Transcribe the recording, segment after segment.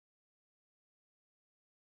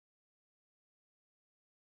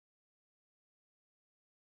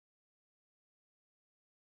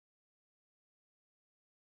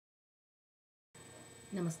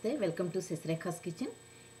Namaste, welcome to Sesrekha's kitchen.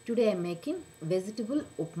 Today I am making vegetable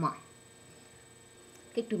upma.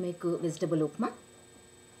 Okay, to make vegetable upma,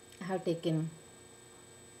 I have taken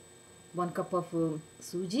 1 cup of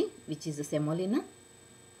suji, which is a semolina,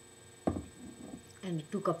 and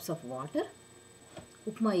 2 cups of water.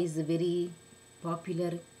 Upma is very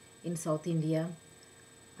popular in South India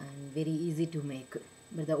and very easy to make.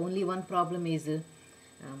 But the only one problem is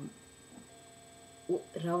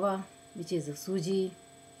rava, which is suji,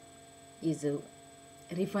 is a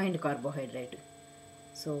refined carbohydrate.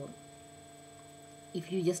 So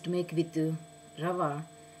if you just make with rava,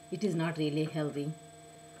 it is not really healthy.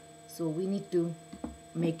 So we need to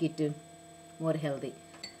make it more healthy.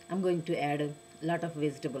 I'm going to add a lot of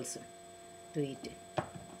vegetables to it.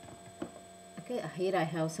 Okay, here I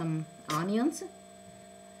have some onions,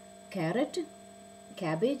 carrot,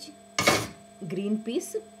 cabbage, green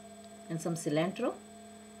peas, and some cilantro,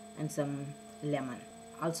 and some lemon.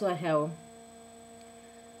 Also I have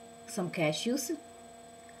some cashews,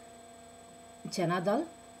 chana dal,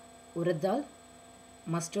 urad dal,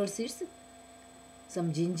 mustard seeds,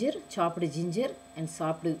 some ginger, chopped ginger, and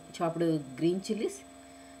chopped green chilies,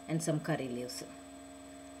 and some curry leaves.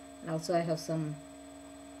 And also I have some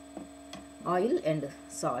oil and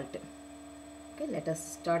salt. Okay, let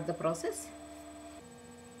us start the process.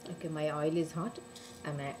 Okay, my oil is hot.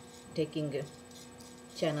 I'm taking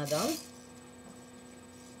chana dal,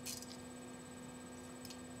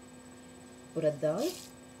 urad dal,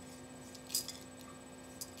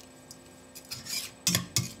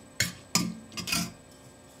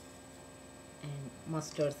 and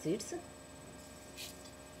mustard seeds,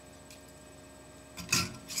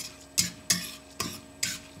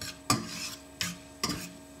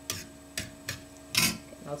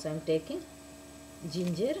 also I'm taking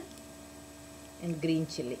ginger and green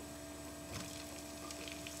chili.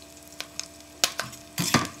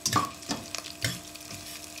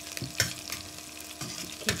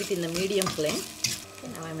 Keep it in the medium flame. Okay,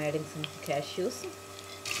 now I'm adding some cashews.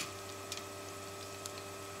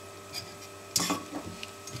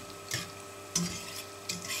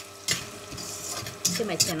 Okay,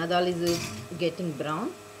 my chana dal is getting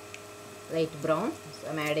brown, light brown. So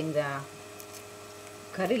I'm adding the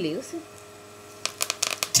curry leaves.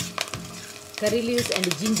 Curry leaves and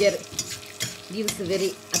ginger gives very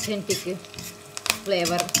authentic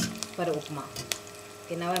flavor for upma.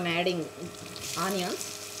 Okay, now I'm adding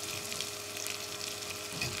onions.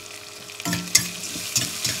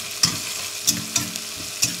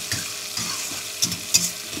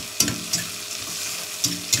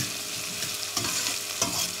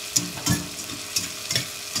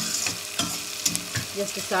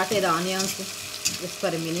 Just saute the onions just for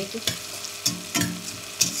a minute.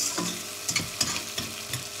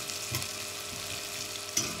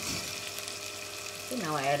 Okay,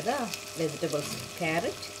 now I add the vegetables: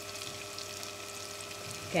 carrot,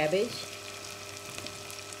 cabbage,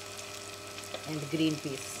 and green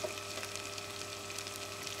peas.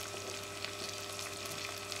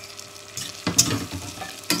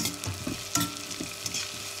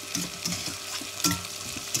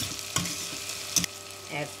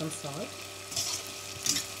 Add some salt.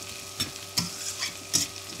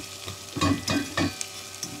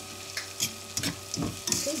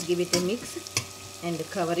 Okay, give it a mix and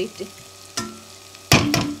cover it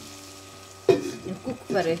and cook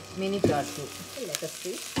for a minute or two. Okay, let us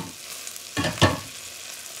see.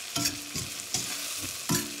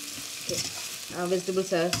 Okay,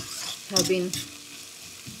 vegetables have been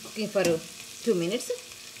cooking for 2 minutes.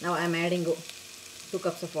 Now I am adding 2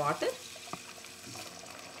 cups of water.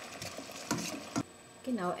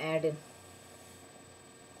 Okay, now add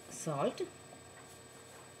salt.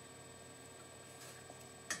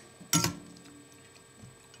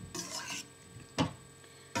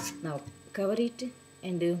 Now cover it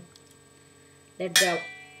and let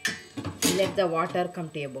the water come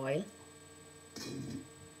to a boil.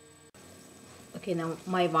 Okay, now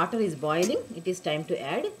my water is boiling. It is time to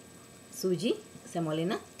add suji,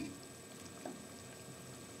 semolina.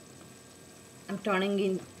 I'm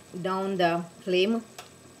turning down the flame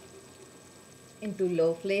into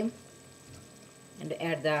low flame and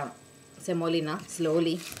add the semolina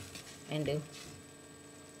slowly and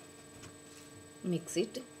mix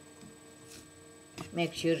it.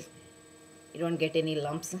 Make sure you don't get any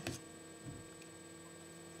lumps.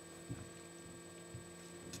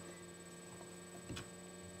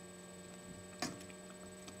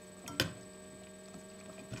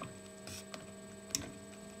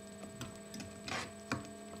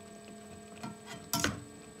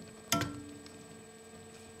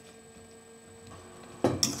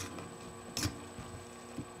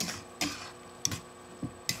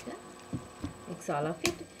 mix all of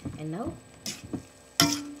it, and now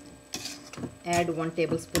add 1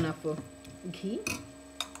 tablespoon of ghee.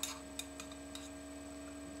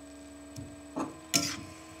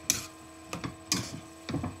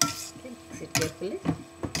 Okay, mix it carefully.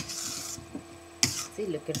 See,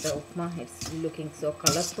 look at the upma, it's looking so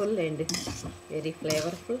colorful and very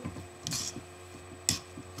flavorful.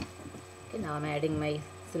 Okay, now I'm adding my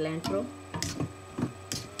cilantro.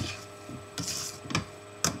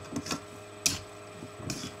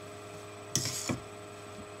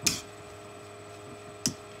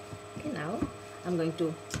 Okay, now I'm going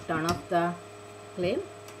to turn off the flame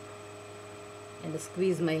and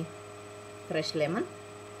squeeze my fresh lemon.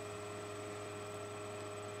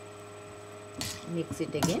 Mix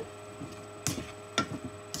it again.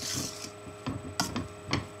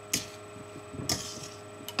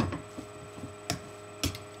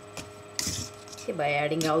 Okay, by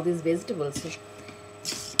adding all these vegetables,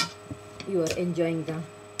 you are enjoying the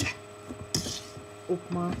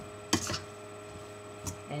upma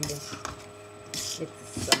and with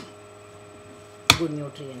some good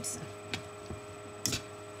nutrients.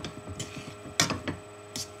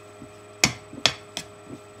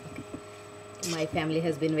 My family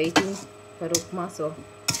has been waiting for upma, so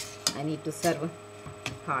I need to serve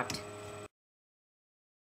hot.